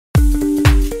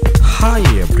Hi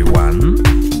everyone,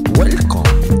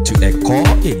 welcome to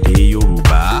Ohun Ede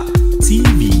Yoruba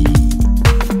TV.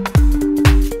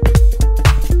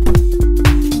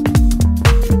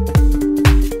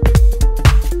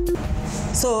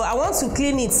 So I want to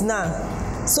clean it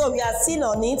now. So we are still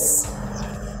on it,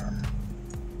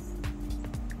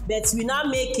 but we now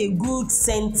make a good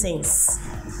sentence.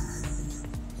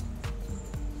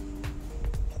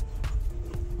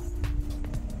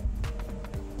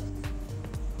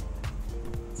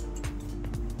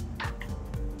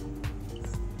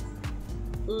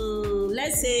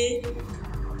 Let's say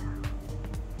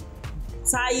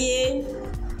Taye,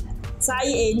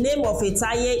 a name of a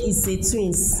Taye is a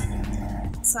twins.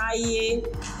 Taye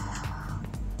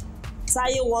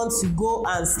wants to go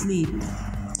and sleep.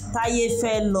 Taye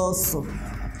fẹ́ lọ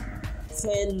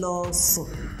sùn.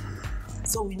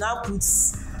 So we now put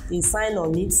a sign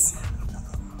on it.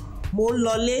 Mo ń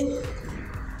lọlé,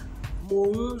 mo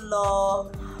ń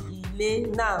lọ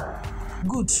ilé. Now,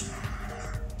 good.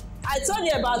 I told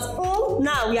you about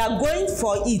now we are going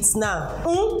for it now.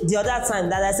 The other time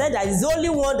that I said that is the only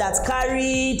one that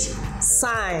carried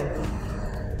sign.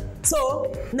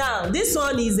 So now this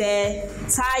one is a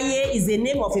Taye, is the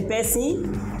name of a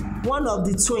person, one of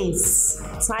the twins.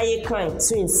 Taye kind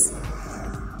twins.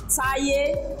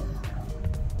 Taye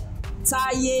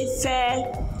fẹ́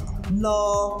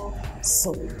lọ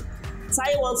sùn.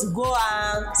 Taye wants to go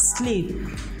and sleep.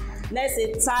 Let's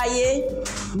say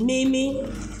Taye Mimi.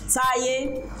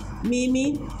 Taye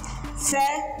Mimi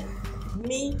fẹ́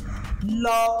mi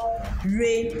lọ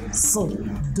re sùn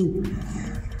do.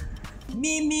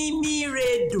 Mimi mi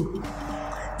re do.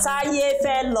 Taye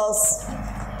fẹ́ lọ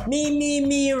sùn. Mimi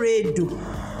mi re do.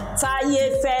 Taye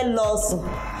fẹ́ lọ sùn.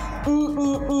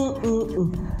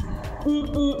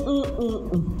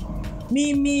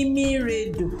 Mimi mi re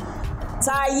do.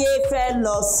 Taye fẹ́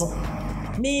lọ sùn.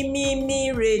 Mimi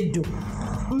mi re do.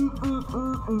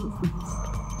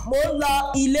 Mo ń lọ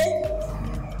ilé.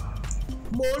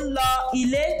 Mo ń lọ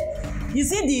ilé. You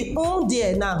see the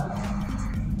there now.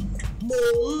 Mo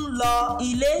ń lọ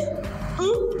ilé.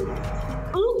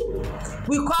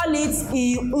 We call it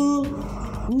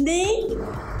ni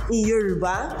in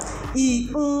Yoruba.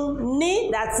 Ni,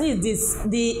 that is this,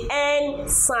 the end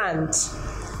sound.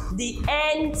 The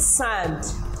end sound.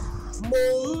 Mo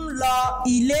ń lọ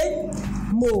ilé.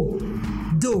 Mo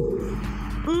do.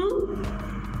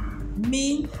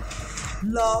 Mi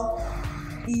lọ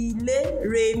ilé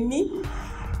re mi.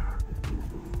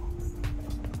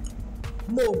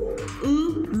 Mo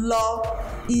ń lọ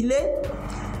ilé.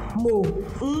 Mo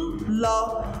ń lọ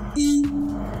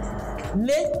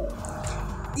ilé.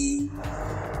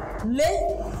 Ilé.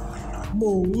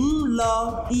 Mo ń lọ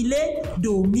ilé.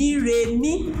 Do mi re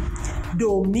mi.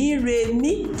 Do mi re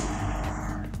mi.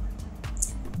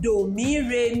 Do mi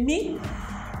re mi.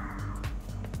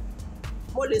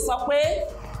 Mo lè sọ pé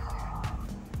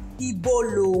ibo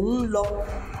lò ń lọ.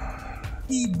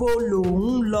 Ibo lò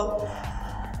ń lọ.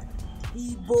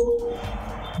 Ibo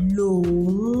lò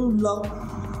ń lọ.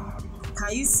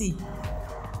 Can you see?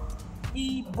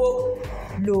 Ibo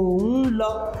lò ń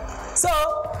lọ. So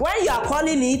when you are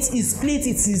calling it, you split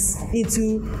it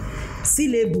into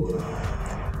syllable.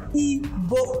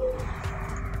 Ibo.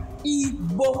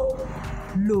 Ibo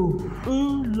lò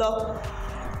ń lọ.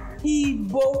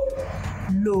 Ibo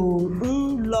lò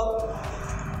ń lọ.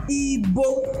 Ibo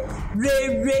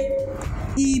rere.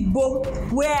 Ibo,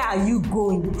 where are you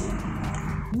going?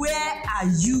 Where are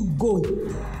you going?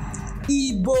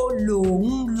 Ibo lò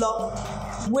ń lọ.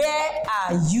 Where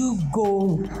are you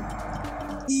going?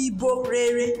 Ibo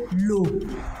rere lò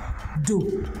do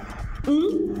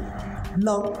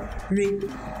lọ re.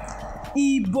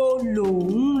 Ibo lò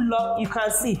ń lọ. You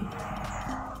can see.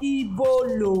 Ibo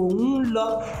lò ń lọ.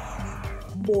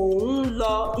 Mo ń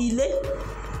lọ ilé.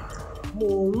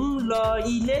 Mo ń lọ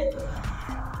ilé.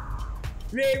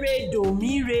 Rere do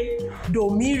mi re. Do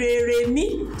mi re re mi.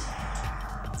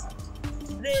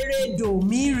 Rere do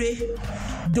mi re.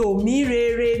 Do mi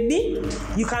re re mi.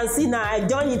 You can see now I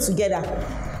join it together.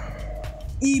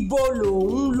 Ibo lò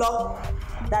ń lọ.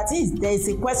 That is, there is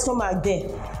a question mark there.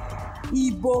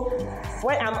 Ibo.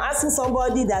 When I'm asking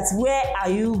somebody that where are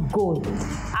you going?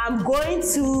 I'm going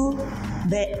to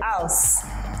the house.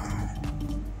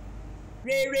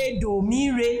 Rere do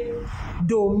mi re.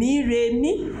 Do mi re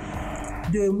mi.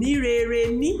 Do mi re re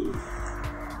mi.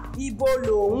 Ibo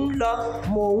lò ń lọ.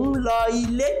 Mo ń lọ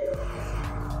ilé.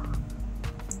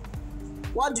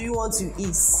 What do you want to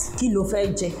eat? Kí lo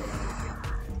fẹ́ jẹ?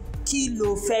 Kí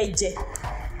lo fẹ́ jẹ?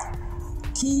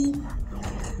 Kí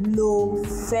lo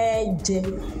fẹ́ jẹ?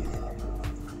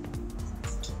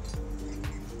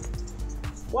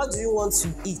 What do you want to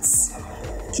eat?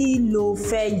 Kí lo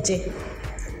fẹ́ jẹ?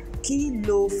 Kí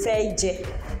lo fẹ́ jẹ?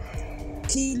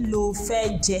 Kí lo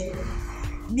fẹ́ jẹ?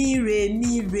 Mire,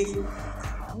 mire,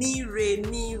 mire,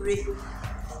 mire.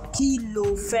 Kí lo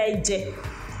fẹ́ jẹ?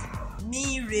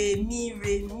 Mire,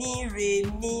 mire, mire,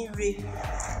 mire.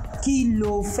 Kí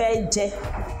lo fẹ́ jẹ?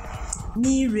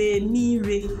 Mire,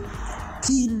 mire.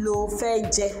 Kí lo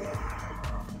fẹ́ jẹ?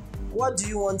 What do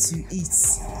you want to eat?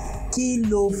 Kí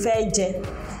lo fẹ́ jẹ?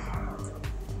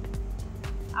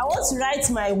 I want to write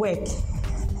my work.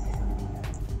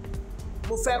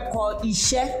 Mo fẹ́ kọ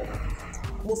iṣẹ́.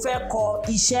 Mo fẹ́ kọ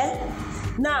iṣẹ́.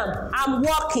 Now, I'm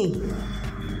walking.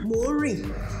 Mo ń rìn.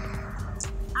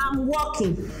 I'm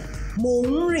walking. Mo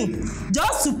ń rìn.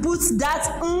 Just to put that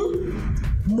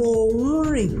mo ń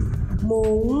rìn. Mo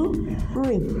ń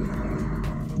rìn.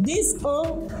 This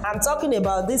I'm talking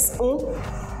about this mo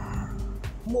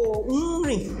ń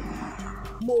rìn.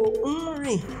 Mo ń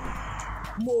rìn.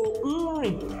 Mo ń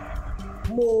rìn.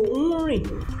 Mo ń rìn.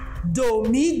 Do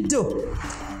mi do.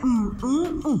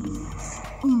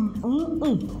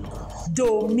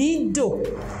 Do mi do.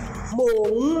 Mo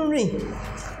ń rìn.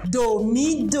 Do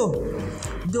mi do.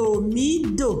 Do mi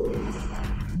do.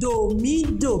 Do mi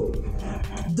do.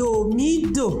 Do mi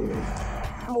do.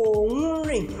 Mo ń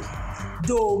rìn.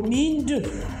 Do mi do.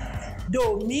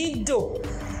 Do mi do.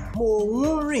 Mo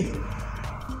ń rìn.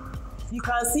 You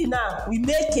can see now we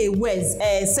make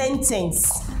a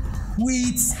sentence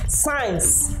with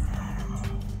signs.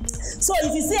 So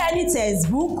if you see any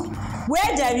textbook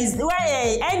where there is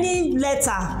any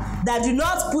letter that do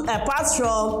not put apart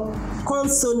from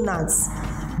consonants,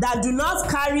 that do not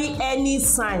carry any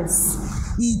signs,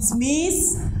 it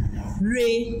means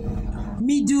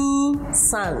middle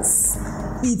sounds.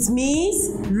 It means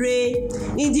re.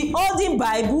 In the olden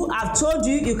Bible, I've told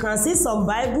you, you can see some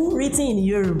Bible written in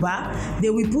Yoruba, they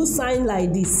will put sign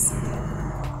like this.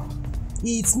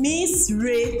 It means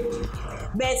re.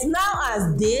 But now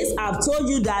as this, I've told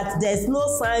you that there's no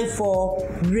sign for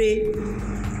re.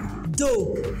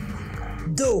 Do,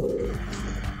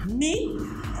 mi,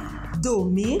 do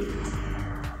mi,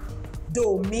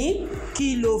 do mi,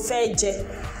 kí lo fẹ́ jẹ?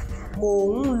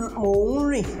 Mo ń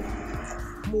rìn.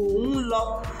 Mo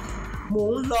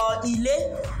ń lọ ilé.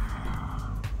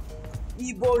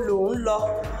 Ibo lò ń lọ?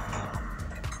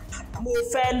 Mo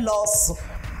fẹ́ lọ sùn.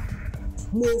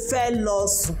 Mo fẹ́ lọ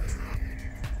sùn.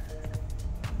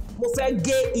 Mo fẹ́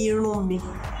gé irun mi.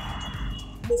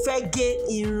 Mo fẹ́ gé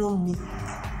irun mi.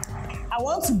 I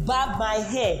want to barb my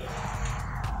hair.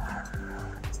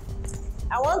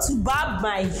 I want to barb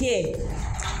my hair.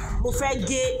 Mo fẹ́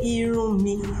gé irun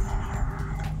mi.